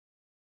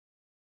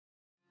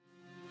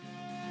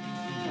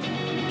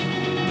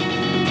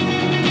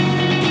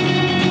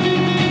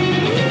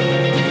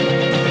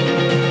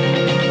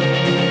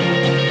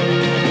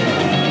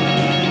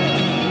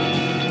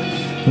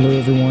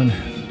everyone.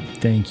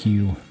 Thank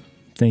you.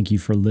 Thank you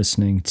for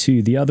listening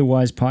to the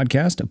Otherwise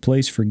podcast, a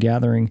place for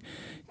gathering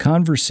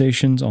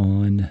conversations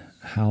on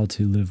how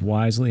to live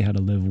wisely, how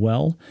to live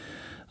well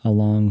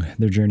along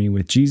their journey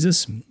with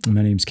Jesus.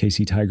 My name is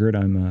Casey Tigert.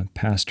 I'm a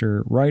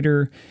pastor,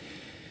 writer,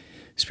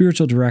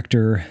 spiritual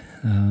director,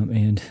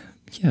 and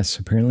yes,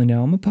 apparently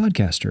now I'm a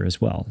podcaster as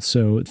well.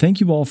 So thank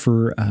you all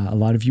for, a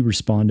lot of you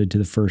responded to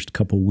the first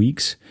couple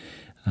weeks.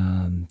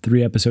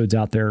 3 episodes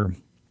out there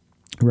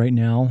right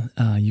now.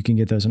 You can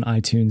get those on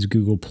iTunes,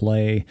 Google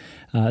Play.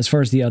 As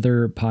far as the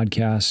other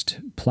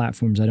podcast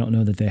platforms, I don't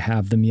know that they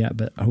have them yet,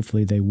 but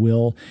hopefully they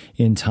will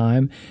in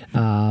time.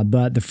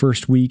 But the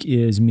first week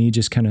is me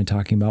just kind of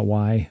talking about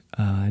why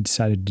I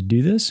decided to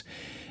do this,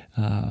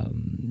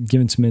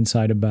 giving some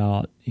insight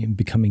about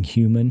becoming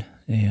human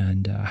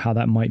and how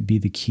that might be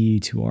the key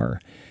to our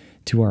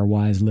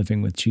wise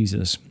living with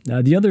Jesus.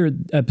 The other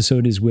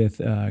episode is with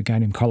a guy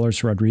named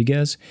Carlos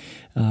Rodriguez,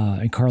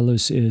 and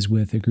Carlos is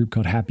with a group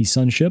called Happy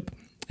Sonship,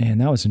 and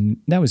that was an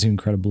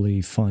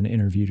incredibly fun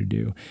interview to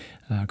do.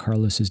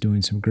 Carlos is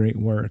doing some great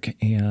work,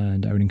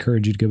 and I would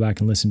encourage you to go back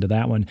and listen to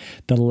that one.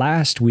 The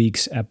last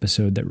week's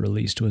episode that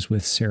released was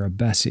with Sarah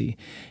Bessey,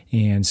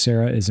 and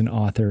Sarah is an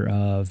author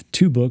of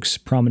 2 books,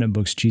 prominent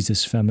books,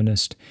 Jesus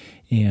Feminist,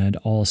 and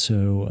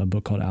also a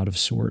book called Out of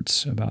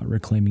Sorts about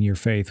reclaiming your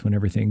faith when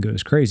everything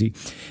goes crazy.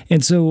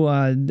 And so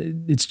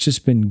it's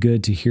just been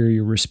good to hear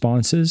your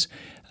responses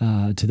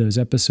to those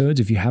episodes.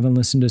 If you haven't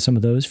listened to some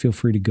of those, feel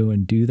free to go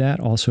and do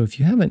that. Also, if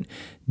you haven't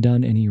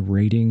done any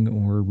rating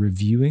or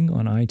reviewing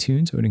on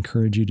iTunes, I would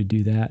encourage you to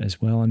do that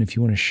as well. And if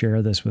you want to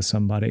share this with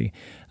somebody,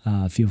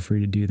 feel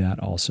free to do that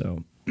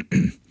also.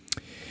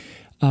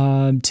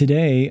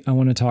 Today, I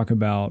want to talk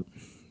about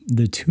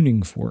the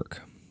tuning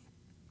fork.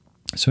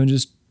 So I'll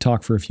just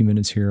talk for a few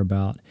minutes here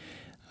about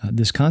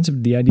this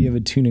concept, the idea of a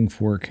tuning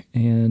fork.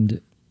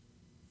 And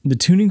the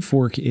tuning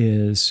fork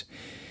is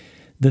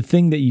the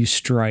thing that you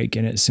strike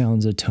and it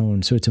sounds a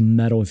tone. So it's a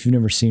metal. If you've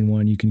never seen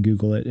one, you can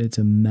Google it. It's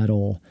a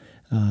metal.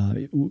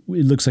 It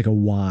looks like a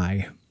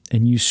Y.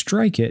 And you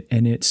strike it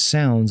and it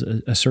sounds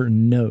a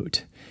certain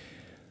note.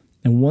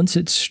 And once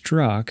it's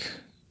struck,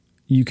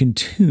 you can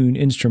tune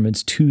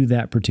instruments to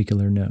that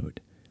particular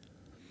note.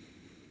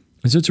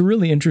 And so it's a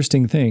really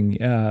interesting thing.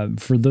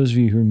 For those of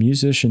you who are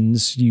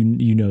musicians,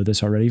 you know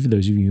this already. For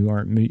those of you who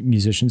aren't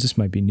musicians, this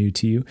might be new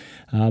to you.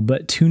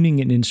 But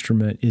tuning an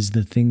instrument is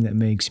the thing that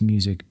makes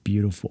music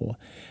beautiful.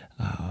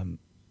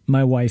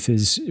 My wife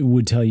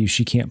would tell you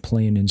she can't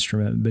play an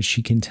instrument, but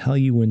she can tell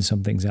you when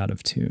something's out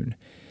of tune.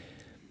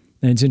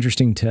 And it's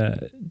interesting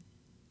to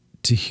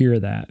hear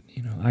that.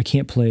 You know, I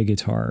can't play a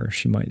guitar,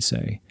 she might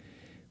say,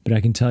 but I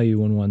can tell you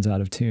when one's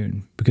out of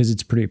tune because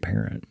it's pretty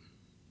apparent.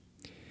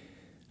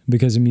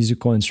 Because a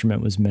musical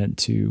instrument was meant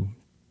to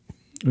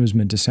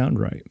sound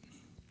right.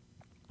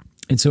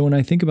 And so when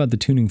I think about the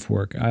tuning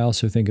fork, I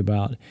also think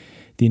about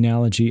the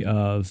analogy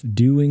of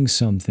doing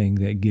something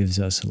that gives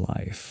us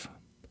life,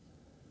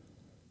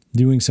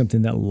 doing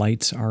something that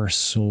lights our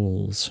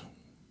souls,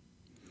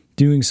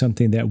 doing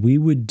something that we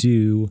would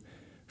do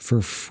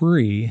for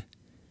free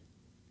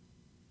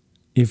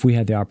if we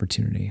had the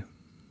opportunity.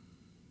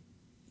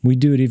 We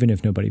do it even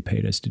if nobody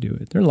paid us to do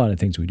it. There are a lot of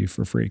things we do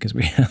for free because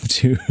we have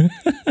to.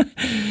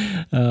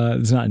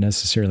 It's not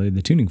necessarily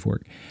the tuning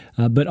fork.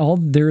 But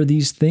there are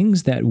these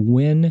things that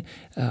when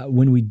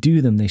we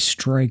do them, they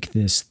strike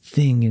this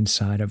thing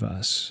inside of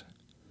us.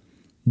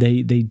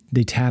 They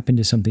tap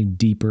into something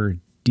deeper,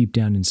 deep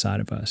down inside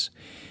of us.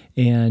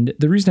 And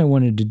the reason I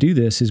wanted to do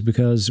this is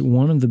because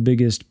one of the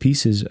biggest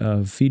pieces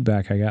of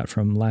feedback I got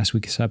from last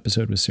week's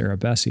episode with Sarah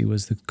Bessey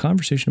was the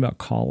conversation about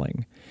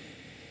calling.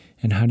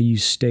 And how do you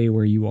stay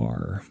where you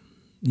are,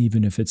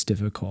 even if it's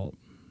difficult?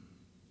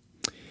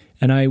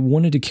 And I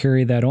wanted to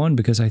carry that on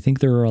because I think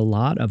there are a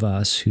lot of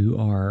us who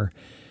are,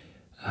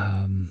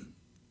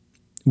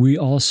 we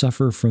all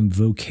suffer from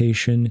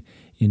vocation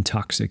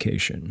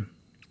intoxication.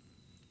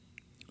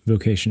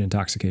 Vocation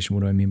intoxication,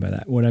 what do I mean by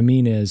that? What I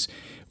mean is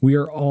we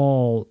are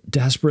all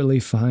desperately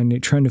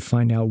trying to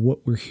find out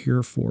what we're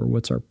here for,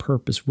 what's our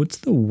purpose, what's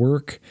the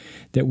work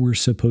that we're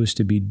supposed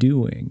to be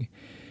doing.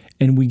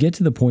 And we get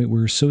to the point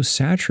where we're so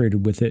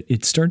saturated with it,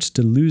 it starts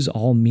to lose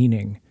all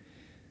meaning.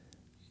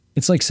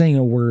 It's like saying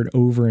a word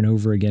over and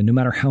over again, no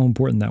matter how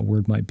important that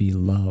word might be,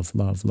 love,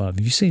 love, love.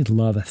 If you say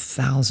love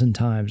 1,000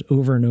 times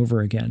over and over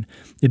again,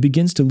 it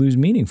begins to lose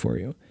meaning for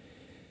you.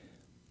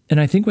 And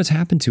I think what's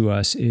happened to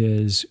us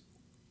is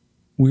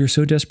we're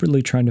so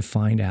desperately trying to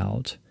find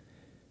out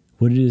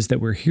what it is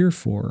that we're here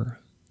for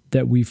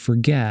that we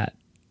forget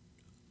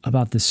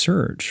about the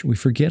search. We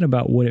forget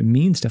about what it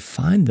means to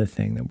find the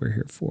thing that we're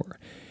here for.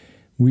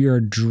 We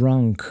are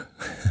drunk,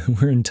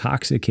 we're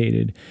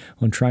intoxicated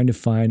on trying to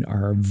find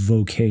our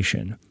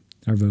vocation.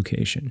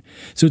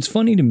 So it's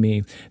funny to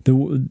me,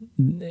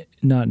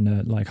 not in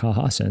a like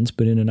haha sense,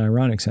 but in an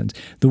ironic sense.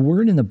 The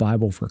word in the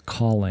Bible for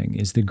calling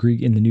is the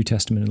Greek, in the New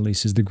Testament at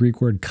least, is the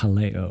Greek word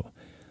kaleo.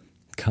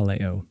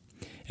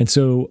 And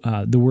so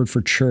the word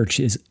for church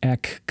is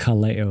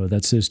ekkaleo.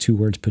 That's those two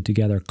words put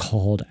together,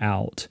 called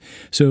out.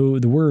 So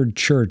the word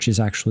church is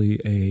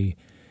actually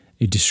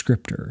a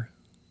descriptor.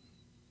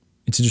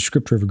 It's a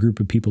descriptor of a group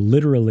of people.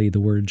 Literally, the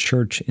word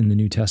church in the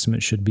New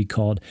Testament should be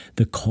called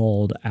the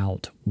called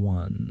out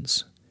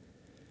ones.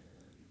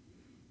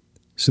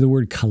 So the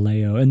word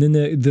kaleo, and then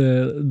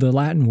the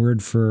Latin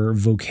word for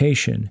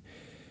vocation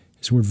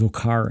is the word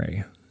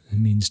vocare. It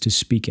means to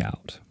speak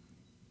out,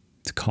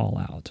 to call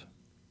out.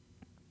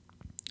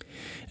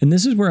 And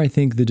this is where I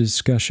think the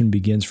discussion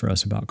begins for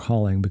us about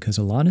calling, because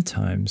a lot of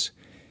times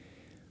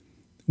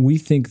we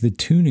think the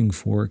tuning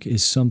fork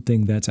is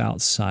something that's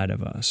outside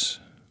of us,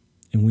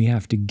 and we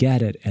have to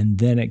get it, and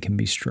then it can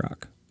be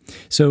struck.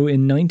 So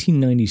in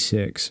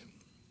 1996,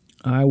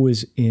 I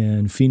was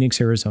in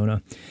Phoenix,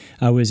 Arizona.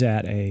 I was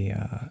at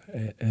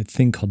a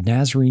thing called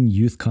Nazarene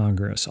Youth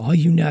Congress. All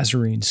you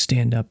Nazarenes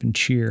stand up and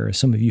cheer.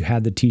 Some of you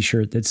had the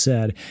T-shirt that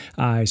said,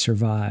 "I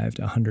survived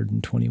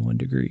 121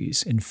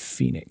 degrees in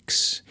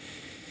Phoenix."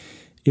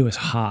 It was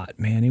hot,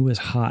 man. It was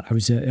hot. I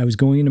was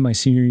going into my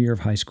senior year of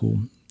high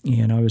school,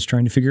 and I was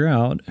trying to figure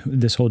out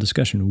this whole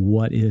discussion.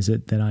 What is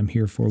it that I'm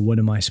here for? What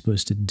am I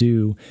supposed to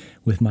do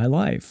with my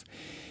life?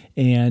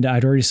 And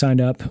I'd already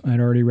signed up. I'd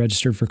already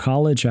registered for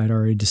college. I'd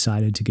already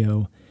decided to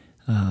go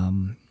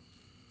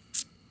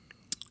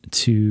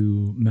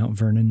to Mount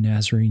Vernon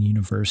Nazarene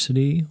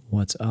University.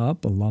 What's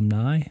up,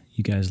 alumni?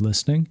 You guys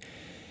listening?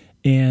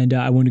 And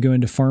I wanted to go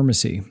into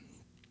pharmacy,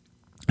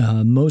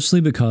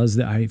 mostly because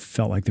I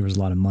felt like there was a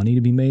lot of money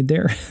to be made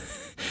there.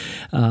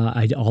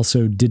 I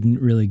also didn't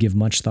really give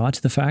much thought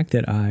to the fact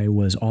that I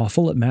was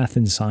awful at math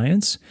and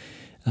science.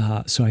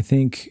 So I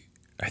think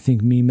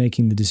me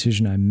making the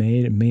decision I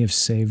made, it may have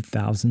saved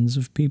thousands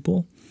of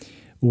people,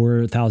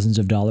 or thousands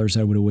of dollars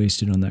I would have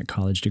wasted on that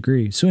college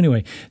degree. So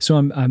anyway,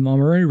 I'm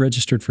already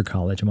registered for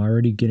college. I'm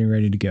already getting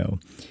ready to go.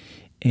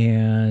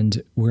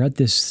 And we're at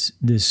this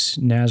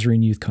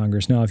Nazarene Youth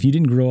Congress. Now, if you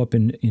didn't grow up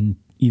in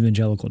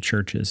evangelical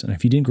churches, and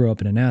if you didn't grow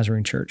up in a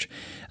Nazarene church,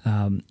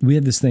 we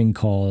had this thing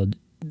called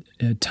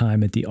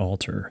time at the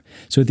altar.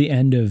 So at the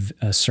end of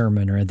a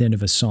sermon or at the end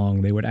of a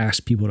song, they would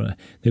ask people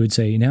they would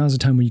say, "Now is the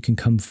time when you can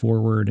come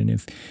forward. And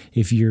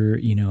if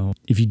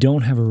you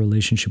don't have a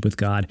relationship with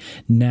God,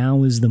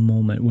 now is the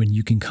moment when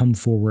you can come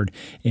forward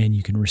and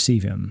you can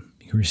receive Him.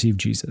 You can receive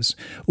Jesus.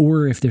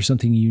 Or if there's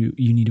something you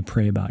need to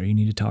pray about, or you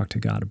need to talk to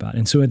God about."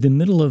 And so at the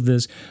middle of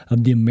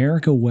the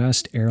America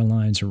West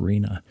Airlines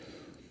Arena,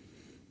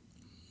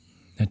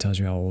 that tells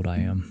you how old I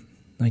am.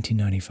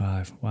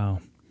 1995.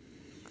 Wow.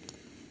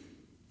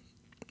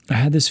 I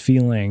had this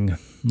feeling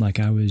like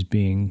I was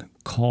being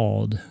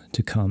called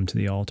to come to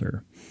the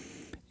altar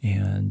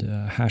and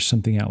hash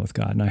something out with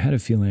God. And I had a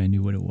feeling I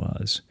knew what it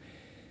was.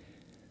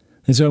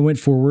 And so I went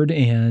forward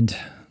and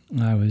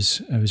I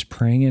was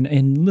praying.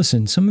 And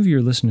listen, some of you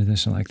are listening to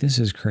this and like, this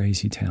is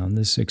crazy town,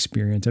 this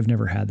experience. I've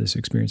never had this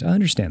experience. I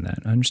understand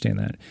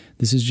that.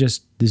 This is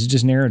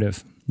just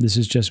narrative. This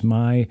is just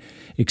my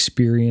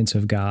experience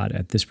of God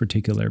at this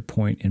particular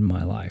point in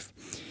my life.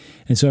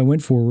 And so I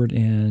went forward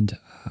and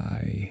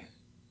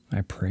I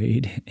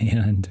prayed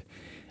and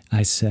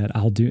I said,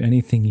 "I'll do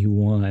anything you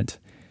want,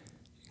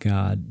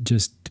 God,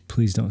 just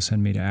please don't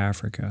send me to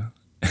Africa."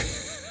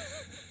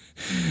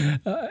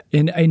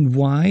 And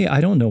why?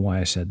 I don't know why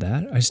I said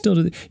that. I still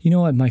do. You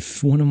know what?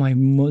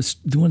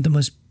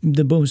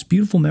 The most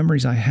beautiful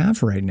memories I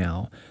have right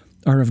now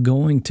are of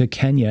going to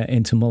Kenya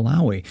and to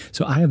Malawi.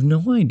 So I have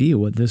no idea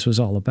what this was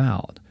all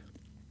about.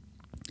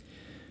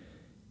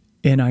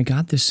 And I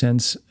got this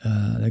sense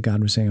that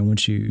God was saying, "I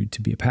want you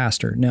to be a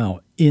pastor." Now,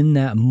 in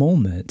that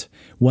moment,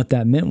 what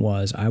that meant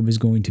was I was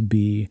going to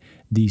be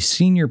the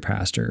senior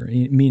pastor,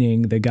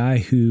 meaning the guy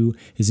who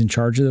is in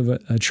charge of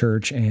a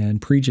church and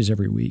preaches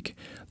every week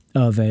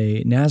of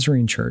a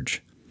Nazarene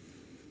church.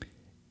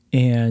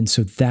 And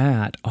so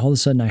that, all of a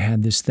sudden I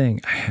had this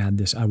thing.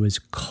 I was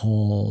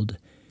called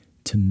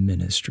to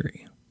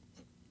ministry.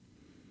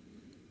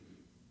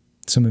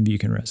 Some of you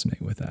can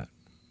resonate with that.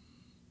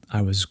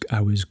 I was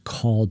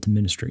called to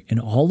ministry. And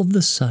all of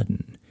a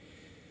sudden,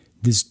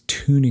 this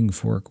tuning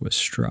fork was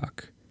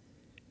struck.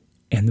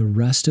 And the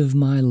rest of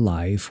my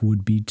life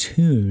would be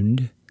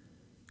tuned,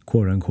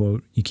 quote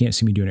unquote, you can't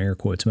see me doing air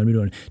quotes, but I'm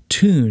doing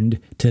tuned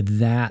to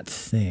that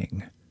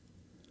thing.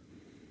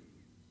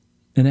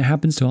 And it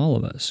happens to all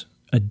of us.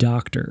 A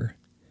doctor,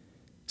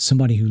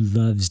 somebody who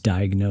loves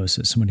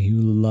diagnosis, somebody who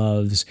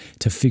loves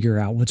to figure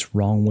out what's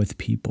wrong with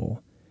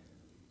people.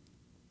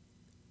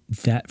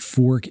 That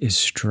fork is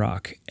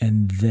struck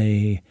and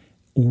they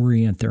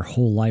orient their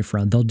whole life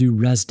around. They'll do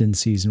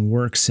residencies and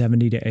work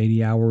 70 to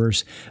 80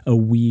 hours a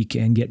week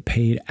and get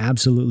paid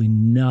absolutely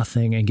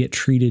nothing and get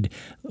treated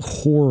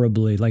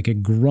horribly like a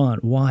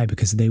grunt. Why?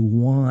 Because they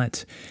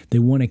want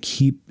to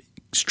keep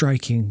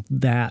striking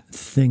that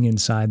thing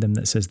inside them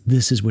that says,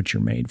 this is what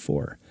you're made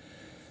for.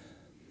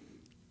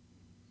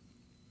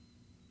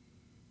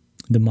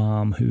 The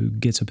mom who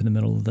gets up in the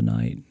middle of the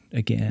night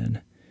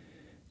again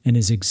and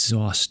is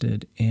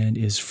exhausted and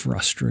is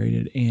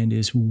frustrated and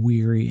is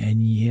weary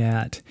and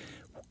yet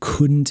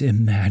couldn't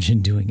imagine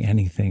doing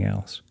anything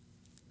else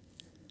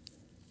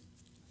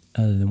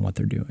other than what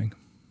they're doing.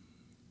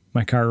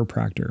 My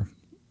chiropractor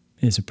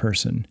is a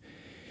person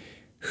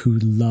who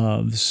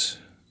loves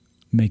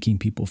making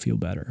people feel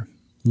better,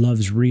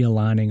 loves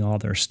realigning all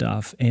their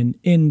stuff.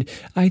 And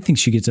I think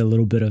she gets a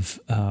little bit of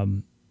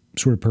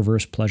sort of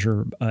perverse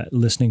pleasure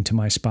listening to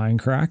my spine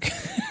crack.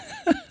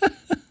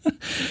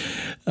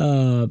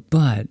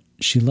 But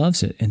she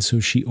loves it. And so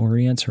she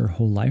orients her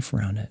whole life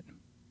around it.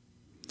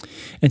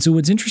 And so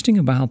what's interesting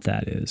about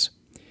that is,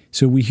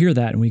 so we hear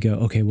that and we go,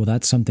 okay, well,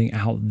 that's something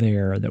out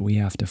there that we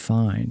have to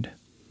find.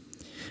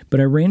 But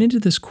I ran into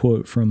this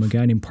quote from a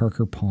guy named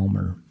Parker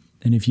Palmer.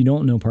 And if you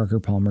don't know Parker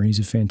Palmer, he's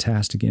a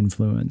fantastic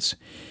influence.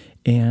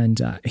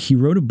 And he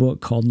wrote a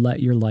book called Let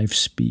Your Life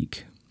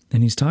Speak.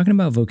 And he's talking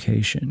about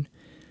vocation.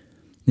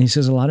 And he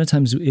says a lot of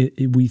times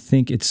we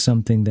think it's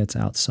something that's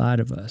outside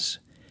of us.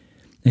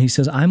 And he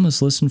says, I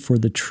must listen for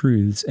the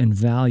truths and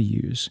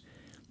values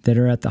that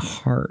are at the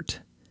heart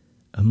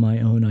of my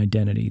own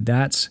identity.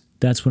 That's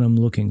what I'm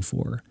looking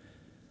for.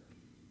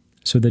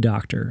 So the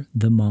doctor,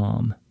 the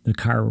mom, the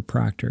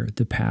chiropractor,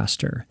 the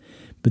pastor.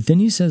 But then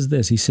he says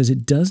this, he says,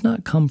 it does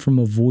not come from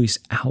a voice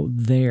out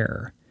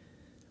there.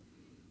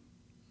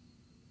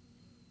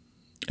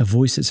 A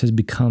voice that says,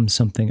 become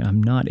something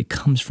I'm not. It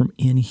comes from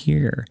in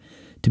here,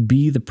 to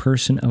be the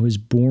person I was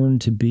born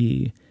to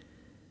be.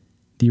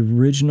 The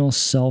original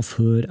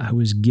selfhood I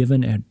was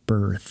given at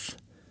birth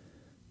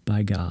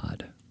by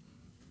God.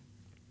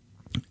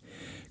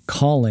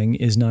 Calling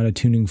is not a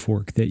tuning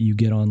fork that you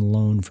get on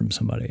loan from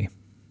somebody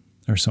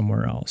or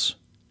somewhere else.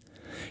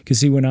 Because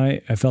see, when I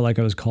felt like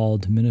I was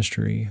called to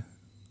ministry,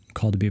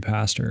 called to be a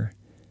pastor,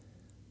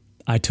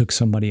 I took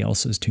somebody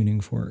else's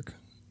tuning fork.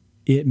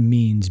 It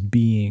means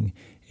being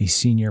a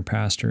senior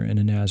pastor in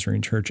a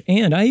Nazarene church.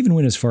 And I even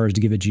went as far as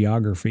to give a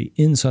geography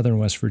in southern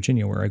West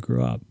Virginia where I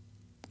grew up.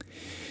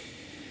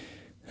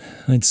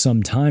 It's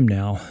some time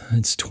now.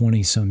 It's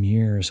 20 some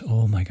years.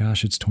 Oh my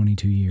gosh, it's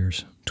 22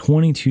 years.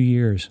 22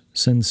 years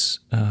since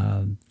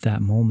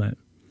that moment.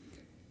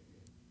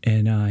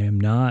 And I am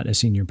not a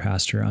senior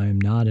pastor. I am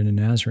not in a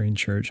Nazarene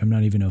church. I'm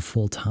not even a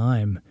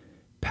full-time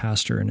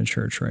pastor in a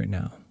church right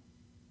now.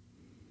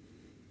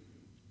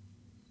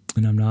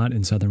 And I'm not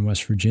in southern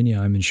West Virginia.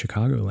 I'm in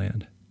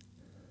Chicagoland.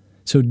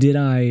 So did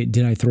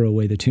I throw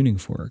away the tuning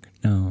fork?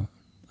 No,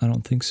 I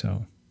don't think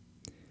so.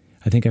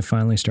 I think I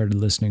finally started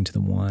listening to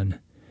the one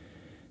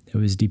that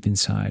was deep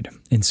inside.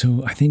 And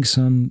so I think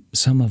some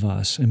of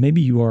us, and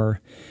maybe you are,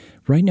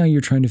 right now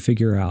you're trying to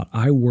figure out,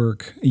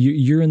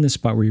 you're in this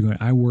spot where you're going,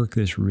 I work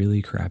this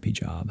really crappy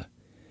job.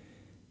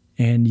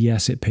 And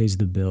yes, it pays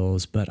the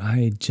bills, but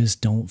I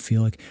just don't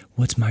feel like,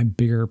 what's my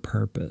bigger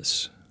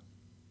purpose?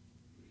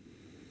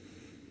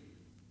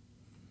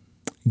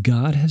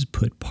 God has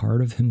put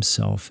part of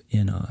himself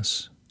in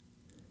us.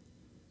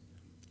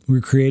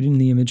 We're created in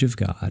the image of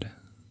God.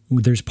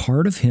 There's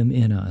part of him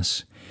in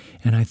us.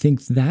 And I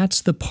think that's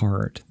the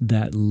part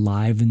that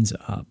livens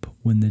up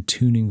when the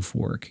tuning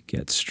fork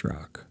gets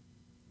struck.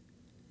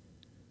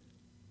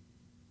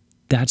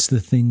 That's the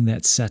thing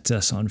that sets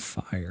us on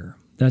fire.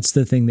 That's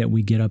the thing that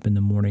we get up in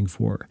the morning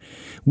for,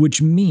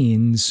 which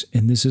means,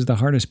 and this is the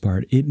hardest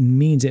part, it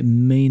means it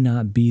may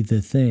not be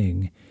the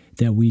thing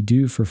that we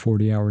do for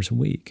 40 hours a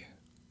week.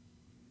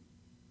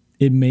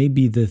 It may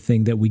be the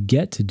thing that we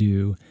get to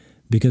do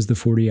because the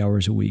 40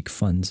 hours a week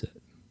funds it.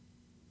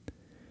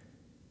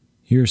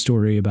 Here's a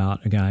story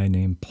about a guy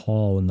named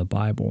Paul in the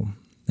Bible,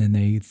 and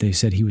they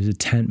said he was a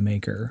tent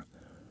maker.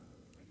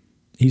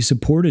 He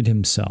supported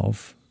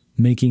himself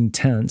making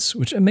tents,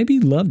 which maybe he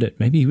loved it.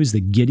 Maybe he was the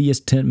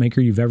giddiest tent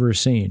maker you've ever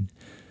seen.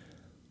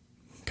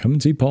 Come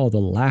and see Paul, the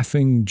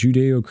laughing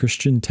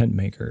Judeo-Christian tent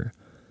maker.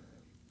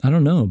 I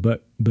don't know,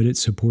 but it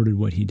supported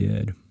what he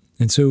did.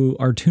 And so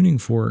our tuning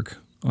fork,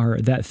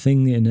 that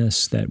thing in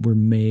us that we're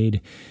made,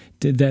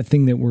 that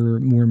thing that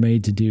we're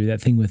made to do,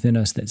 that thing within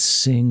us that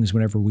sings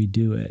whenever we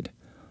do it,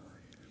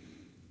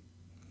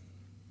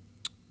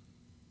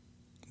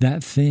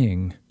 that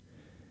thing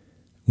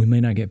we may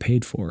not get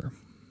paid for.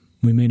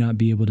 We may not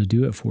be able to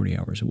do it 40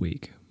 hours a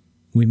week.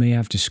 We may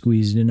have to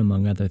squeeze it in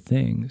among other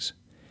things.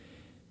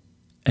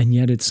 And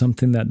yet it's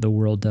something that the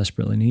world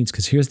desperately needs.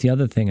 Because here's the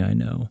other thing I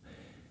know.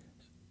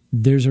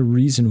 There's a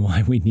reason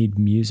why we need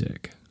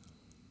music.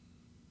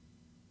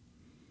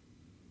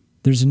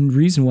 There's a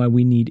reason why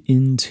we need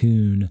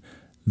in-tune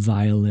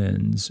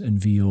violins and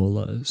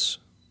violas,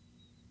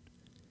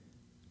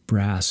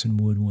 brass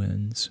and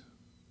woodwinds,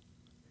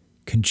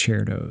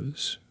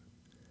 concertos,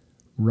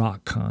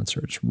 rock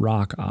concerts,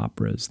 rock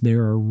operas.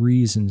 There are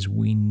reasons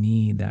we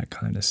need that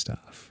kind of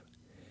stuff.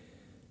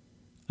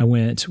 I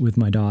went with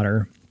my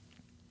daughter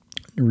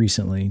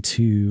recently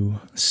to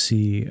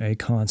see a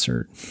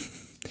concert.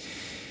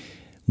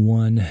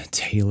 One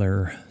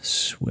Taylor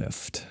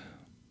Swift.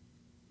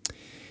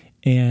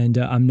 And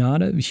I'm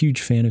not a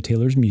huge fan of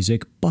Taylor's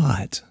music,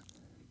 but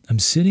I'm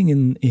sitting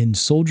in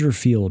Soldier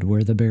Field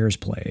where the Bears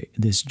play,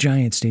 this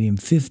giant stadium,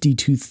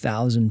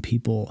 52,000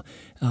 people,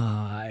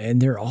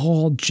 and they're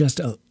all just,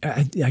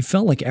 I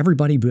felt like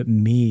everybody but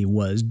me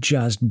was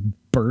just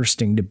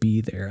bursting to be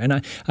there.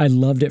 And I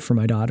loved it for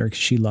my daughter because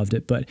she loved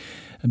it, but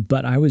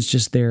I was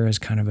just there as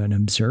kind of an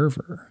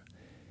observer.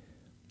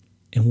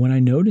 And what I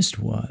noticed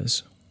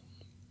was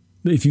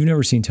if you've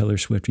never seen Taylor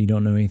Swift, you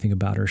don't know anything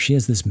about her. She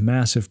has this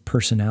massive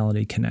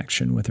personality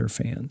connection with her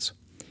fans.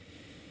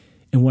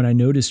 And what I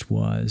noticed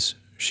was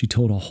she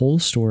told a whole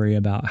story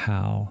about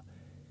how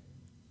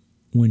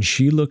when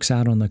she looks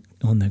out on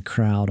the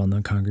crowd, on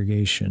the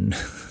congregation,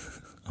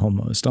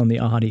 almost on the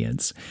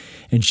audience,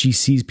 and she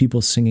sees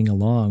people singing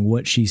along,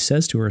 what she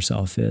says to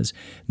herself is,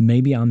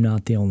 maybe I'm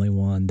not the only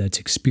one that's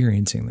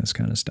experiencing this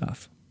kind of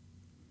stuff.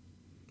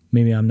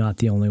 Maybe I'm not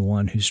the only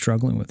one who's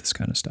struggling with this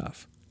kind of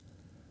stuff.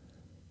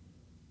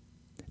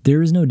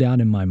 There is no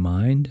doubt in my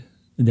mind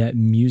that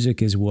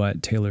music is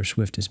what Taylor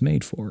Swift is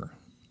made for.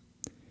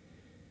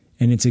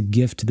 And it's a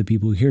gift to the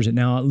people who hears it.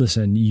 Now,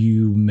 listen,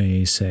 you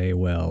may say,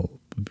 well,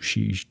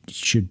 she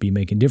should be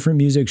making different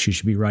music. She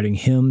should be writing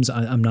hymns.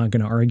 I'm not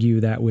going to argue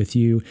that with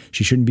you.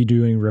 She shouldn't be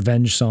doing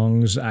revenge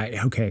songs.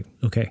 Okay.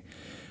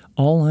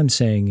 All I'm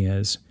saying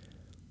is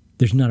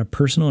there's not a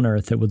person on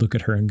earth that would look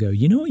at her and go,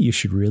 you know what you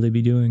should really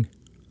be doing?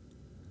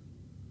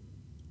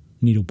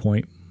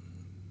 Needlepoint,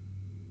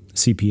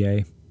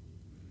 CPA,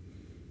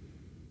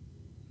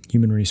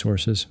 human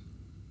resources.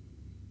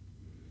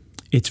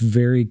 It's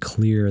very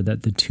clear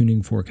that the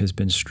tuning fork has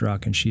been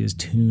struck and she has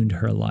tuned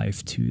her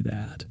life to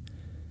that.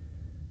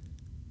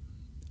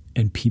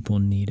 And people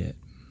need it.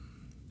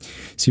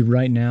 See,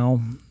 right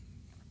now,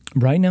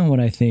 what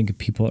I think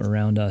people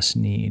around us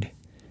need,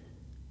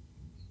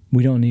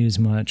 we don't need as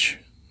much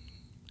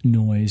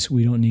noise.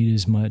 We don't need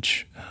as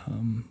much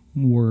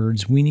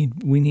words. We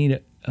need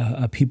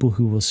a people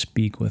who will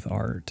speak with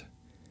art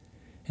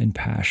and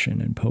passion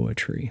and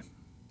poetry.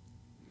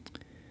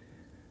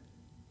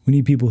 We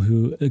need people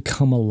who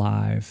come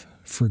alive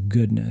for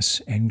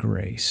goodness and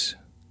grace.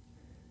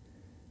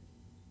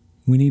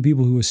 We need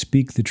people who will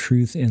speak the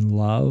truth in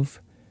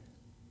love.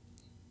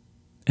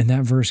 And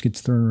that verse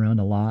gets thrown around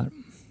a lot.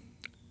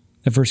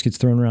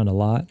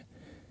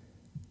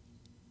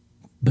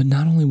 But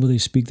not only will they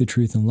speak the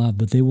truth in love,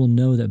 but they will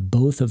know that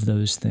both of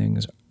those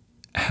things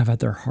have at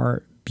their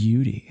heart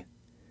beauty.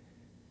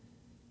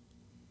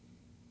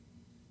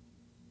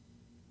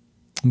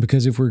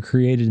 Because if we're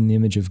created in the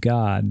image of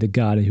God, the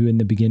God who in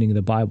the beginning of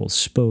the Bible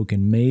spoke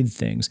and made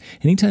things,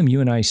 anytime you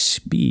and I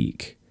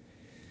speak,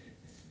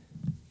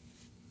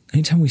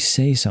 anytime we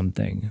say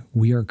something,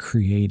 we are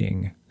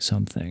creating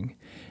something.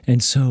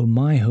 And so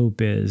my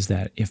hope is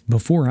that if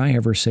before I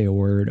ever say a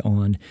word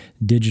on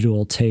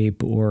digital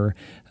tape or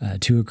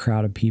to a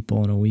crowd of people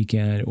on a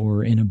weekend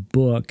or in a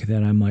book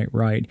that I might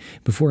write,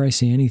 before I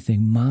say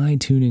anything, my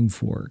tuning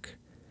fork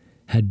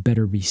had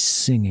better be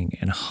singing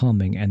and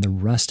humming, and the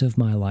rest of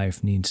my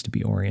life needs to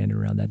be oriented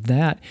around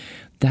that.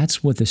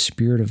 That's what the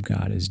Spirit of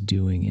God is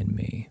doing in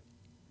me.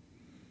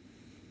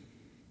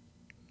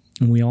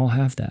 And we all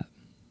have that.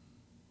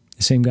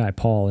 The same guy,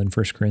 Paul, in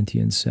 1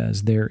 Corinthians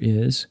says, there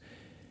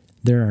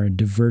are a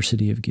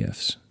diversity of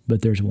gifts,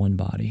 but there's one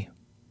body.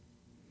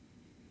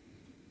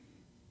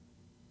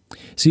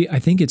 See, I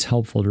think it's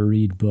helpful to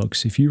read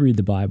books. If you read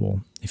the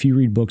Bible, if you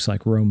read books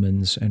like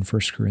Romans and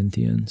 1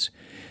 Corinthians,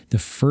 the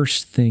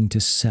first thing to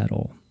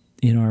settle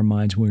in our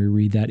minds when we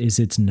read that is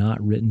it's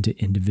not written to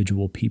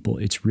individual people.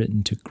 It's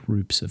written to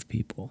groups of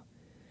people.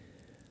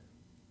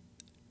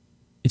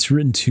 It's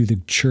written to the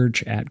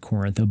church at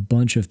Corinth, a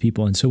bunch of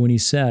people. And so when he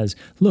says,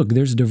 look,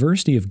 there's a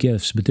diversity of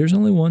gifts, but there's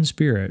only one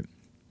Spirit.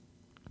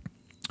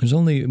 There's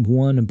only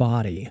one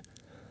body.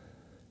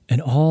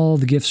 And all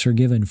the gifts are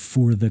given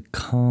for the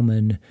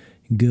common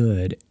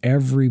good.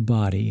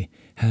 Everybody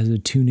has a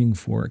tuning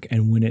fork.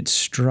 And when it's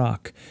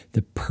struck,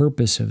 the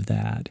purpose of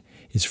that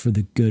is for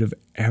the good of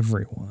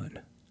everyone.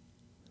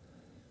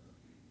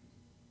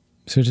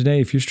 So today,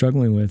 if you're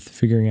struggling with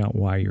figuring out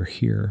why you're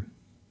here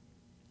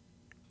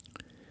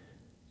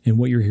and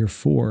what you're here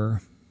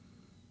for,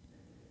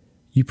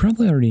 you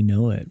probably already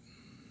know it.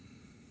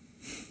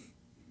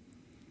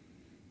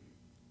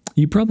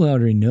 You probably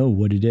already know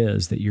what it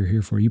is that you're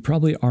here for. You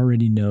probably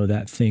already know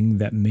that thing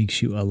that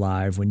makes you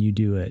alive when you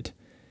do it.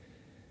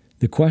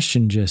 The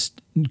question just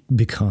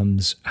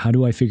becomes, how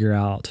do I figure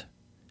out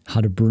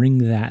how to bring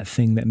that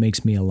thing that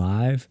makes me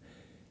alive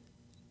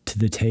to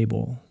the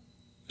table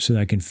so that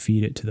I can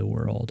feed it to the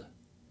world,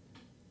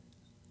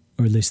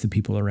 or at least the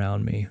people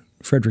around me?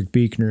 Frederick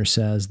Buechner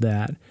says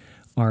that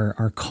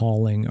our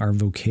calling, our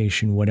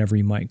vocation, whatever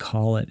you might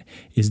call it,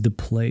 is the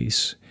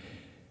place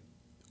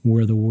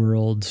where the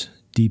world's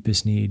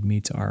deepest need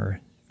meets our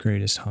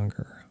greatest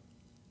hunger.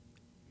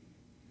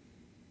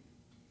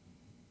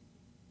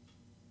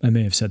 I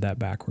may have said that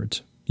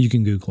backwards. You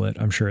can Google it.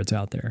 I'm sure it's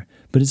out there.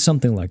 But it's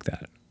something like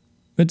that.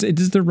 It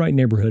is the right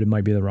neighborhood. It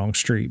might be the wrong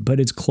street, but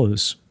it's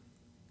close.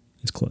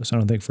 It's close. I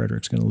don't think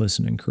Frederick's going to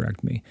listen and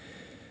correct me.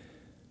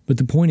 But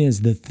the point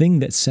is, the thing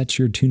that sets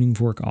your tuning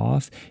fork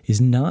off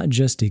is not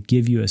just to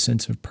give you a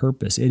sense of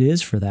purpose. It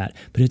is for that,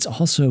 but it's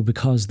also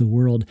because the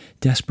world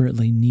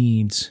desperately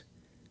needs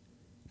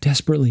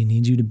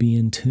you to be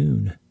in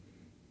tune.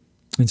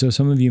 And so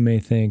some of you may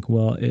think,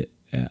 well,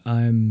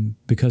 I'm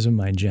because of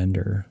my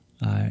gender,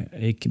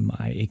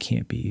 it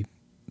can't be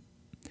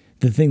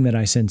the thing that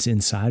I sense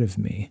inside of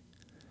me.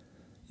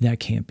 That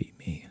can't be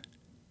me.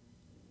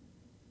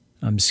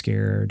 I'm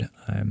scared.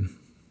 I'm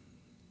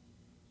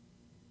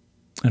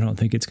I don't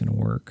think it's going to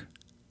work.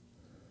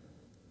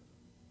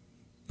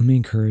 Let me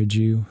encourage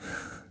you.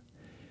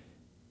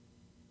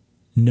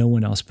 No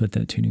one else put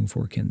that tuning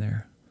fork in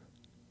there.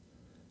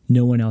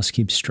 No one else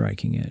keeps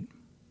striking it.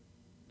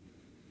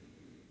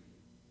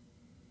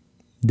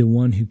 The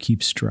one who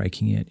keeps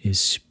striking it is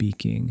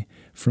speaking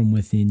from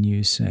within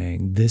you,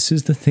 saying, this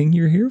is the thing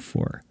you're here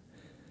for.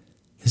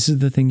 This is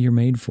the thing you're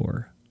made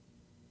for.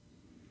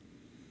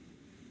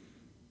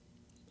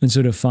 And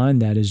so to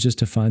find that is just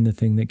to find the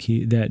thing that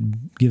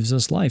gives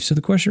us life. So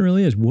the question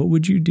really is, what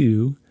would you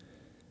do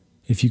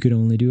if you could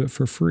only do it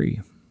for free?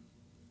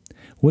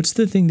 What's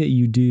the thing that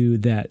you do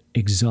that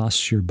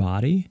exhausts your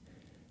body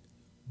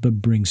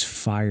but brings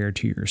fire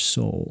to your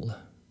soul?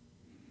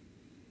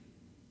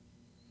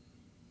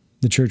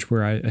 The church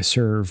where I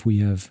serve, we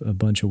have a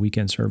bunch of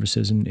weekend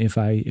services, and if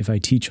I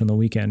teach on the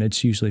weekend,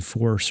 it's usually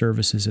 4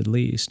 services at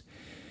least.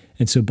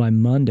 And so by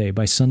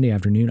Sunday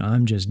afternoon,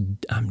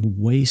 I'm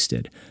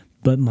wasted.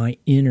 But my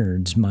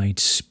innards, my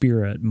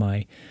spirit,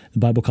 the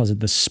Bible calls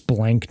it the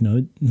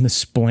splanchna,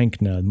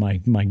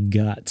 my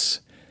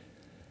guts,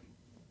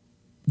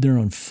 they're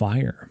on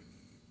fire.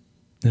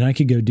 And I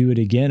could go do it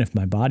again if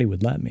my body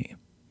would let me.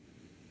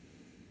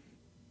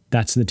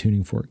 That's the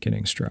tuning fork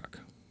getting struck.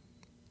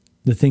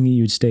 The thing that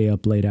you'd stay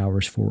up late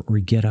hours for or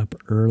get up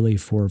early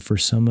for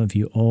some of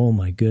you, oh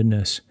my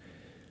goodness,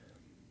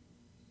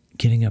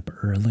 getting up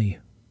early,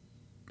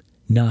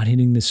 not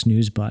hitting the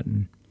snooze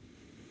button,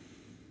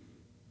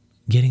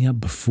 getting up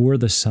before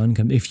the sun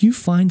comes. If you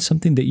find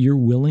something that you're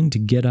willing to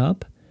get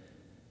up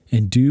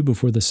and do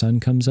before the sun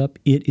comes up,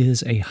 it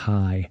is a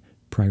high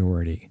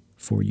priority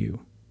for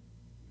you.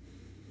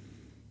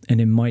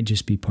 And it might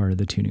just be part of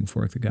the tuning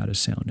fork that God is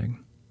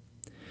sounding.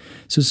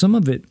 So some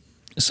of it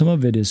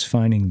is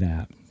finding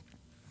that,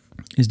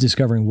 is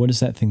discovering what is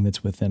that thing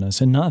that's within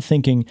us and not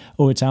thinking,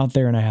 oh, it's out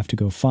there and I have to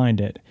go find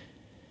it.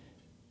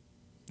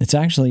 It's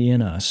actually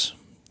in us.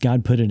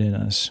 God put it in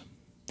us.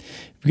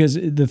 Because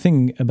the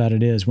thing about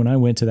it is, when I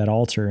went to that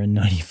altar in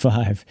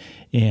 95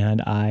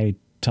 and I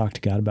talked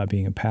to God about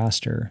being a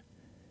pastor,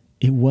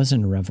 it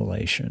wasn't a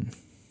revelation.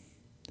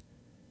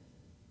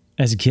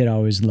 As a kid, I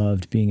always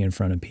loved being in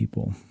front of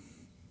people.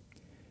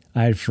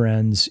 I had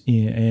friends,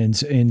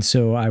 and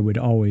so I would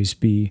always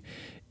be,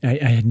 I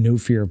had no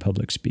fear of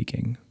public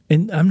speaking.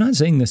 And I'm not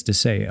saying this to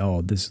say,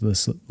 oh,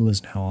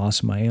 listen how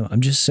awesome I am.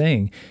 I'm just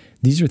saying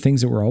these are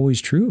things that were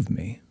always true of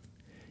me.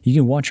 You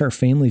can watch our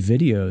family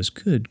videos.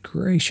 Good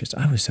gracious,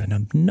 I was an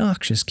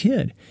obnoxious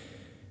kid.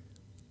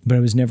 But I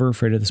was never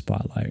afraid of the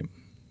spotlight.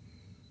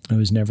 I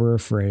was never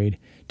afraid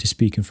to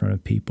speak in front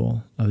of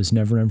people. I was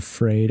never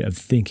afraid of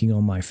thinking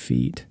on my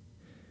feet.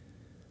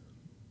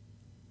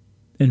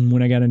 And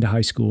when I got into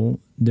high school,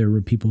 there were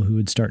people who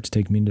would start to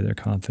take me into their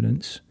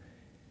confidence,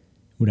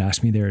 would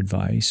ask me their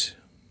advice,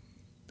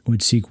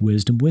 would seek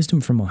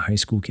wisdom from a high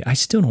school kid. I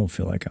still don't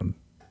feel like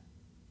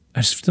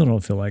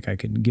I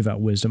could give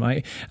out wisdom.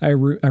 I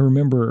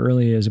remember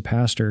early as a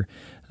pastor,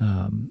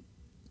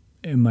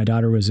 my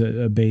daughter was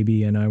a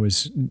baby and I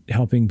was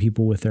helping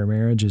people with their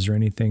marriages or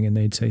anything. And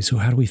they'd say, so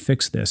how do we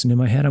fix this? And in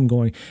my head, I'm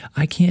going,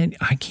 I can't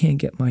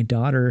get my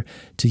daughter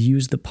to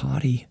use the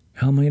potty.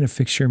 How am I going to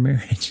fix your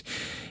marriage?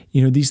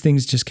 These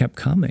things just kept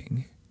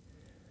coming.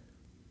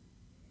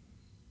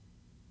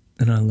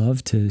 And I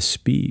love to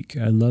speak.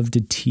 I love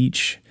to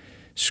teach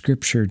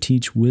Scripture,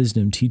 teach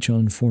wisdom, teach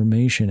on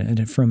formation,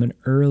 and from an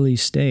early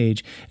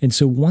stage. And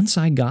so once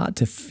I got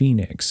to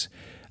Phoenix,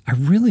 I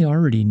really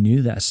already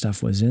knew that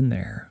stuff was in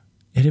there.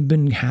 It had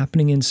been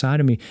happening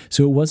inside of me.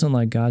 So it wasn't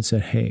like God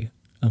said, hey,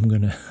 I'm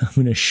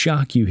gonna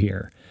shock you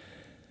here.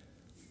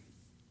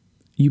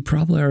 You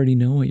probably already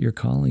know what your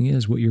calling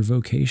is, what your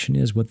vocation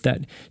is, what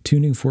that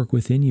tuning fork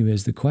within you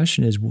is. The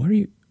question is, what are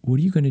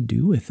you going to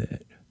do with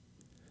it?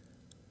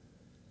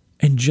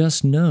 And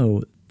just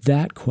know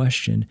that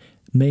question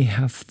may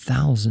have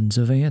thousands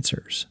of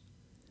answers.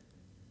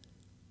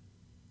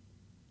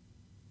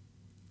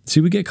 See,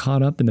 we get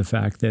caught up in the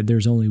fact that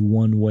there's only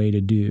one way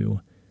to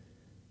do.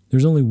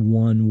 There's only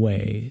one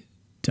way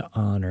to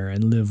honor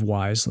and live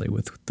wisely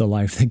with the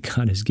life that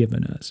God has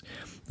given us.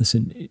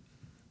 Listen,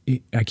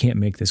 I can't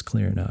make this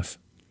clear enough.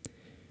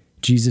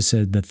 Jesus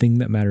said the thing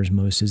that matters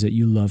most is that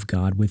you love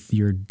God with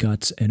your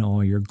guts and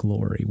all your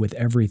glory, with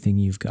everything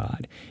you've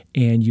got,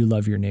 and you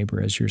love your neighbor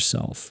as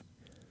yourself.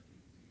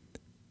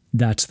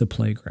 That's the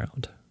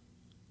playground.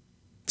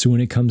 So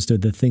when it comes to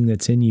the thing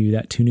that's in you,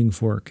 that tuning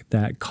fork,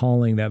 that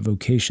calling, that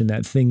vocation,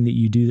 that thing that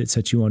you do that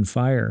sets you on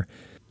fire,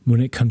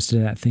 when it comes to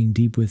that thing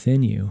deep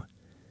within you,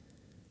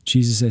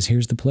 Jesus says,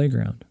 here's the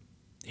playground.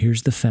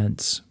 Here's the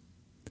fence.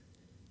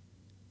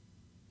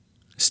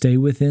 Stay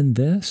within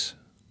this,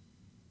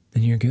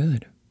 and you're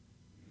good.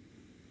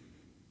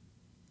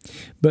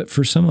 But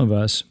for some of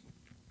us,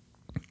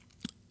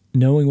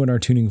 knowing what our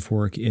tuning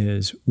fork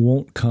is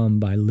won't come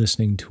by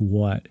listening to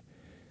what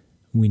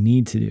we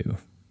need to do.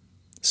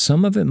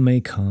 Some of it may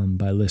come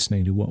by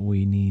listening to what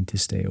we need to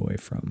stay away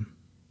from.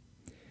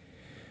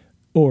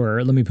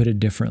 Or let me put it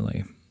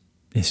differently.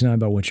 It's not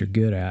about what you're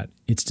good at.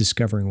 It's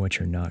discovering what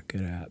you're not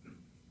good at.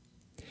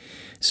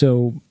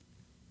 So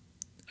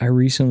I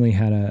recently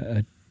had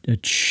a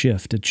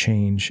shift, a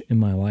change in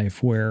my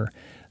life where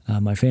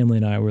my family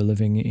and I were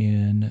living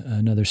in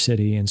another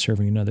city and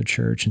serving another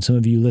church. And some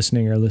of you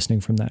listening are listening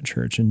from that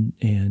church.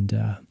 And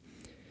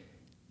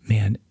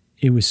man,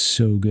 it was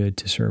so good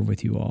to serve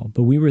with you all.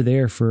 But we were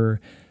there for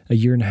a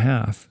year and a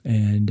half,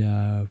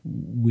 and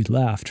we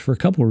left for a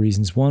couple of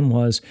reasons. One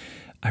was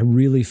I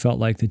really felt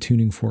like the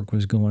tuning fork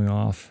was going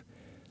off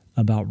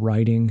about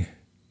writing,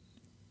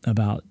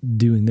 about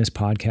doing this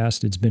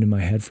podcast. It's been in my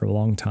head for a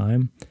long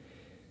time,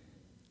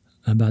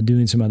 about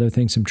doing some other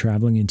things, some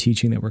traveling and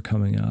teaching that were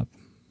coming up.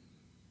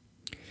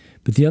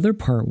 But the other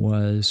part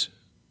was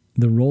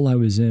the role I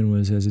was in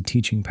was as a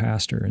teaching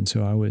pastor. And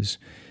so I was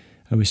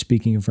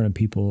speaking in front of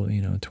people,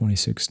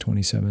 26,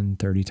 27,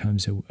 30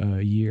 times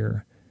a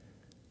year.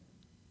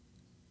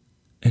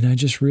 And I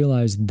just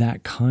realized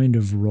that kind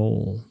of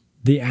role,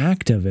 the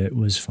act of it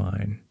was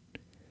fine.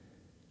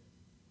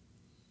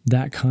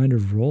 That kind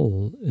of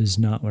role is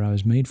not what I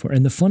was made for.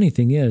 And the funny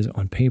thing is,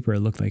 on paper, it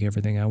looked like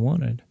everything I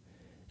wanted.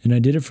 And I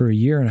did it for a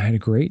year, and I had a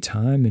great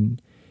time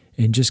and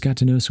just got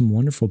to know some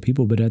wonderful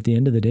people. But at the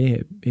end of the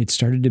day, it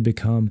started to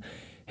become,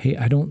 hey,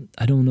 I don't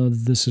know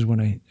that this is what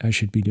I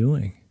should be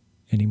doing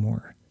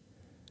anymore.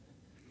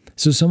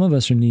 So some of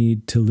us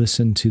need to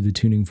listen to the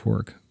tuning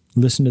fork,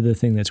 listen to the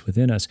thing that's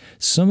within us.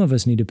 Some of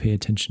us need to pay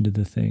attention to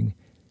the thing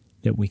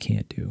that we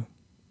can't do.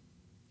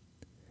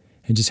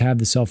 And just have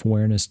the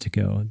self-awareness to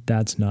go,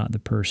 that's not the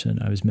person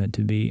I was meant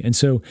to be. And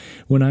so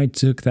when I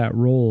took that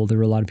role, there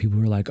were a lot of people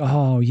who were like,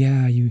 oh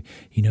yeah, you're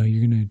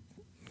going to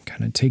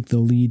kind of take the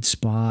lead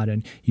spot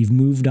and you've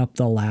moved up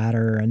the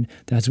ladder and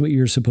that's what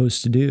you're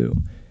supposed to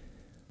do.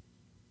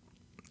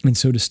 And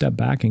so to step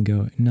back and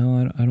go,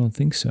 no, I don't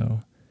think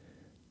so.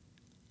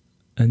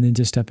 And then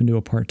to step into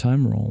a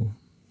part-time role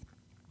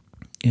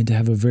and to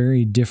have a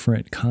very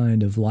different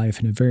kind of life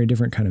and a very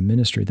different kind of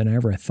ministry than I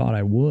ever thought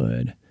I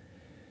would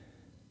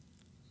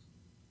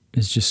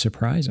is just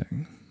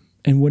surprising.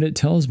 And what it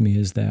tells me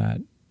is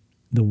that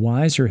the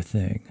wiser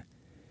thing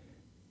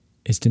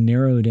is to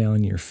narrow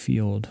down your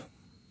field,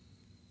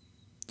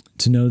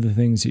 to know the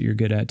things that you're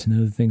good at, to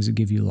know the things that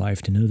give you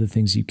life, to know the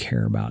things you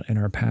care about and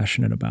are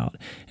passionate about,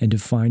 and to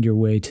find your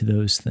way to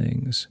those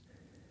things.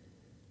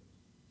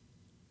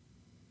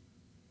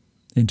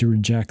 And to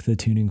reject the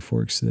tuning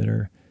forks that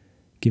are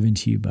given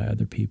to you by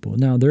other people.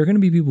 Now, there are going to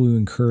be people who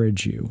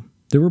encourage you.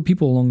 There were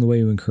people along the way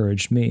who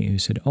encouraged me, who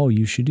said, oh,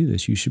 you should do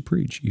this. You should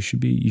preach. You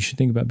should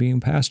think about being a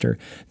pastor.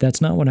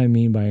 That's not what I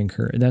mean by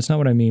encourage. That's not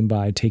what I mean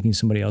by taking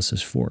somebody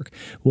else's fork.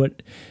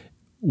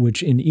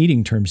 Which in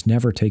eating terms,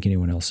 never take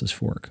anyone else's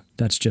fork.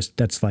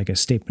 That's like a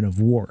statement of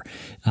war.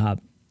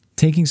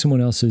 Taking someone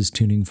else's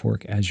tuning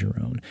fork as your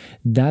own.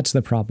 That's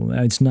the problem.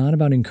 It's not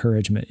about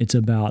encouragement. It's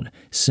about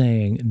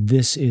saying,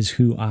 this is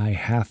who I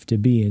have to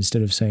be,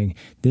 instead of saying,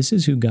 this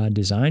is who God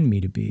designed me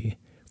to be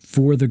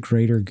for the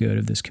greater good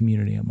of this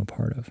community I'm a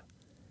part of.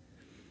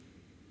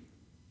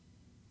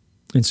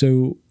 And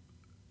so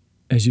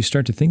as you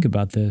start to think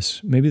about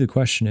this, maybe the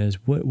question is,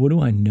 what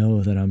do I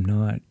know that I'm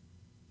not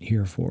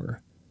here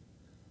for?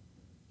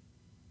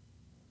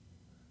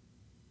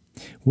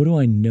 What do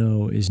I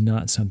know is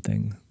not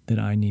something that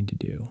I need to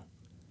do?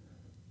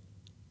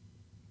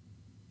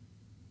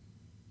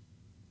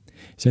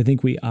 So I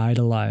think we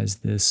idolize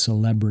this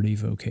celebrity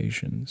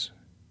vocations.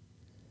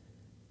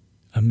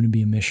 I'm going to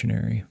be a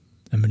missionary.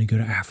 I'm going to go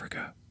to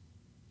Africa.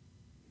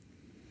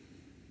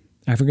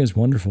 Africa is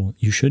wonderful.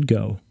 You should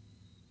go.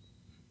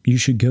 You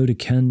should go to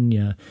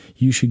Kenya.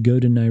 You should go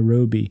to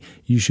Nairobi.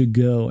 You should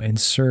go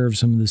and serve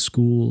some of the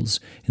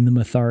schools in the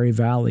Mathare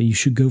Valley. You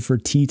should go for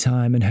tea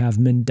time and have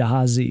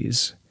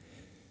mandazis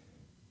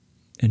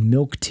and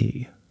milk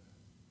tea.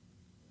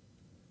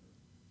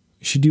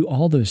 You should do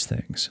all those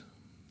things.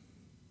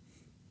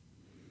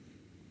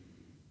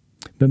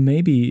 But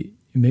maybe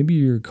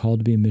you're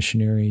called to be a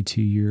missionary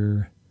to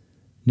your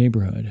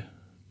neighborhood,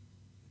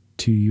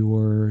 to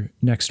your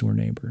next door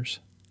neighbors.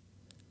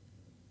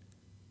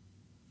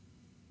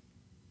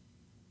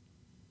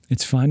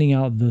 It's finding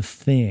out the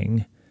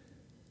thing.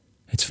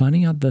 It's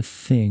finding out the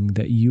thing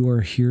that you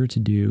are here to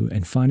do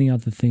and finding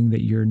out the thing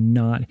that you're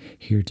not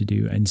here to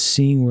do and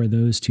seeing where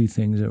those two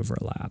things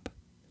overlap.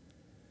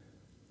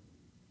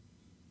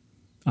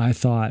 I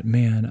thought,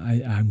 man,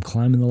 I'm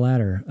climbing the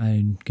ladder.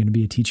 I'm going to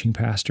be a teaching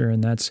pastor,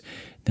 and that's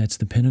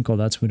the pinnacle.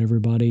 That's what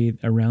everybody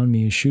around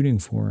me is shooting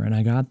for. And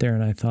I got there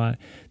and I thought,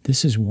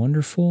 this is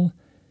wonderful,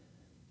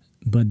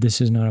 but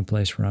this is not a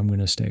place where I'm going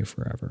to stay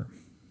forever.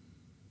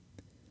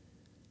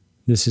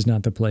 This is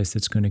not the place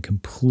that's going to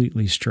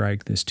completely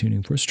strike this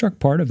tuning fork. Struck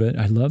part of it.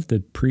 I love the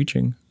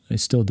preaching. I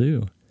still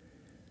do.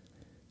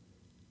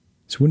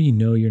 So what do you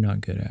know you're not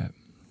good at?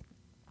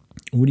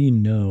 What do you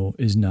know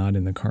is not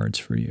in the cards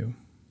for you?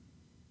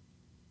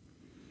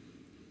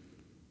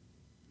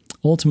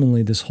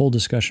 Ultimately, this whole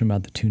discussion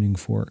about the tuning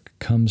fork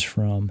comes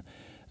from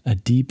a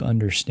deep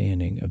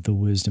understanding of the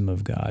wisdom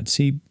of God.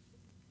 See,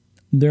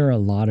 there are a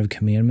lot of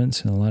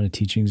commandments and a lot of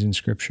teachings in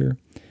Scripture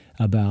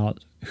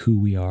about who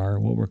we are,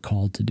 what we're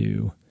called to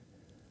do.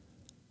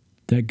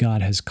 that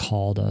God has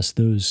called us,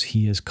 those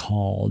he has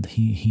called,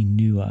 he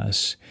knew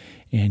us,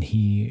 and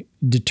he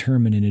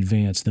determined in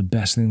advance the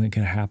best thing that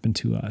could happen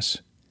to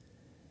us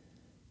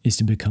is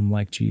to become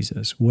like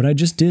Jesus. What I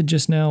just did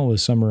just now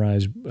was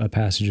summarize a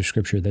passage of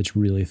scripture that's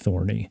really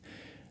thorny,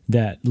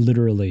 that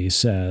literally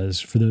says,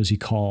 for those he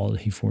called,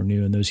 he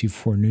foreknew, and those he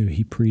foreknew,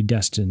 he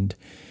predestined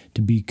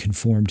to be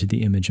conformed to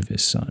the image of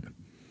his Son.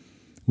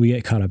 We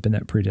get caught up in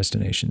that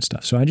predestination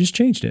stuff. So I just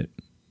changed it.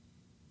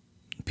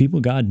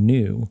 People God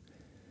knew,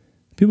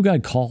 people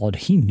God called,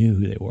 he knew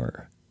who they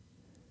were.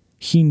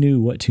 He knew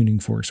what tuning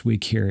forks we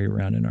carry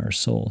around in our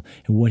soul.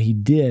 And what he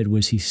did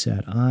was he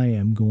said, I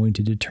am going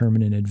to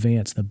determine in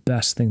advance the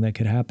best thing that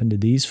could happen to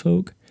these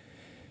folk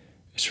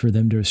is for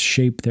them to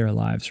shape their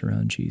lives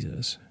around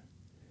Jesus.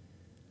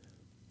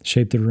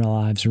 Shape their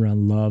lives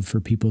around love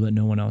for people that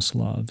no one else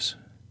loves.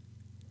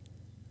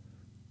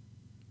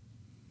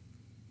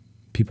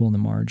 People on the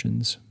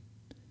margins.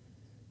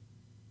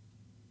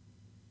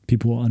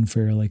 People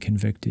unfairly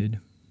convicted.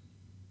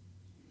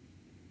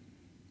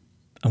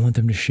 I want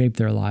them to shape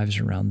their lives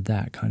around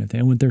that kind of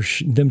thing. I want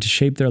them to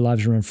shape their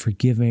lives around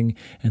forgiving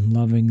and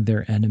loving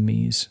their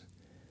enemies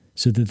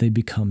so that they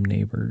become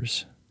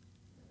neighbors.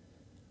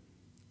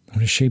 I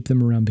want to shape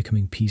them around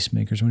becoming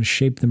peacemakers. I want to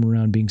shape them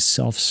around being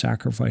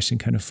self-sacrificing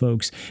kind of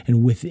folks.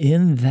 And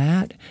within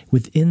that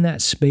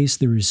space,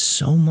 there is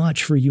so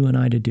much for you and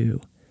I to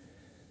do.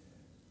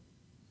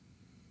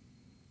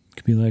 It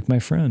could be like my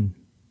friend,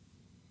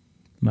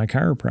 my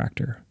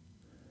chiropractor.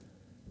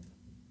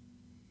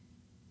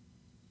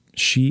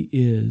 She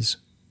is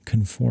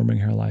conforming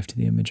her life to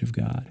the image of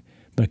God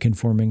by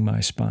conforming my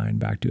spine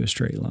back to a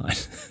straight line.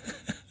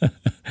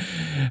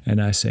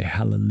 And I say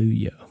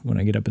hallelujah when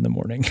I get up in the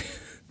morning.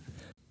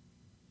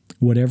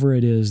 Whatever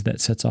it is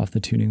that sets off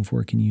the tuning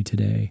fork in you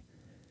today,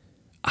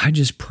 I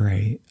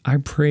pray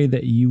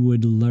that you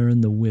would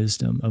learn the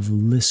wisdom of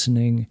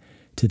listening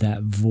to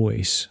that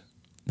voice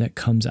that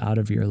comes out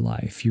of your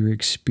life, your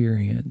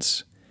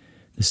experience,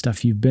 the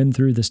stuff you've been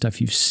through, the stuff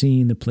you've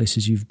seen, the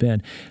places you've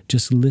been.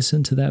 Just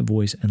listen to that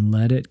voice and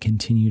let it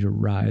continue to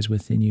rise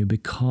within you,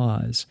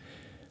 because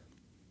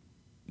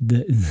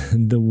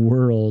the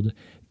world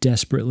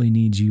desperately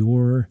needs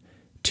your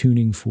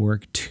tuning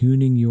fork,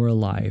 tuning your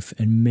life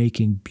and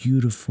making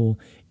beautiful,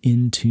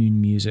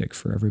 in-tune music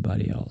for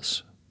everybody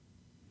else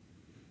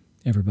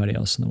in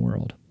the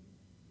world.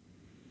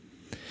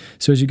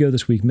 So as you go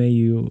this week, may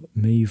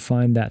you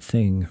find that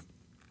thing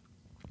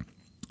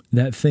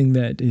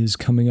that is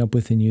coming up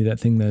within you, that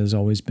thing that has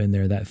always been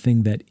there, that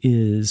thing that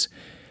is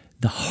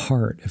the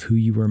heart of who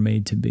you were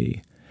made to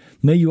be.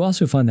 May you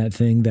also find that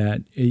thing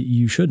that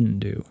you shouldn't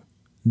do,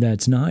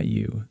 that's not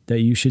you, that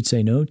you should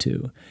say no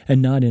to,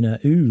 and not in a,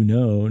 ooh,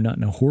 no, not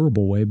in a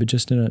horrible way, but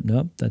just in a,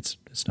 nope, that's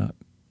not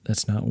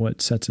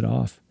what sets it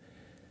off.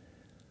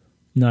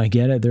 Now, I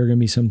get it. There are going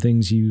to be some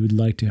things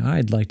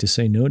I'd like to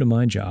say no to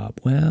my job.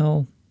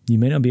 Well, you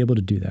may not be able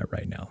to do that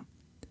right now.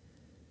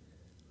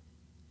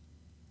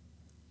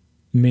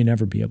 You may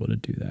never be able to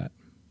do that.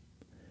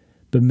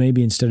 But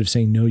maybe instead of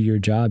saying no to your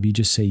job, you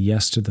just say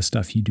yes to the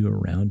stuff you do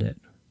around it.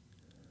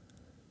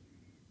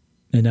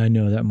 And I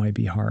know that might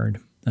be hard.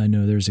 I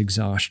know there's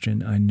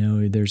exhaustion. I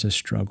know there's a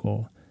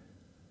struggle.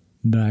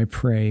 But I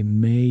pray,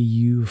 may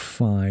you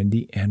find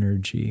the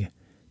energy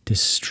to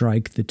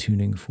strike the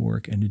tuning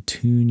fork and to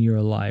tune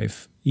your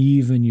life,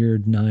 even your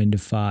 9 to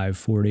 5,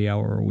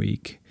 40-hour a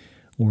week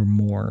or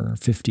more,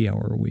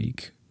 50-hour a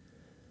week.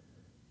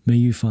 May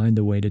you find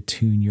the way to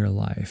tune your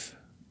life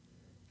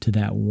to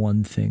that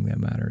one thing that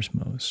matters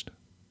most.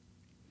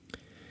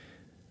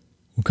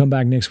 We'll come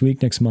back next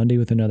week, next Monday,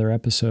 with another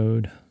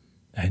episode,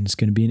 and it's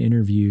going to be an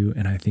interview,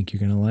 and I think you're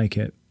going to like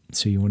it.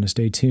 So you want to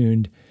stay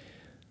tuned.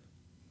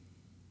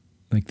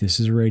 Like, this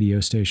is a radio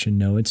station.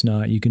 No, it's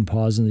not. You can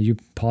pause and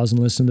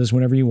listen to this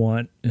whenever you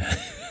want.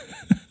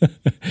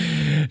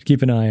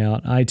 Keep an eye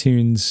out.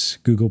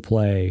 iTunes, Google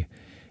Play.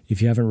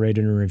 If you haven't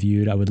rated and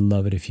reviewed, I would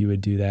love it if you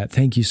would do that.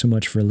 Thank you so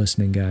much for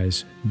listening,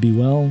 guys. Be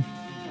well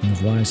and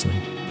live wisely.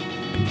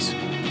 Peace.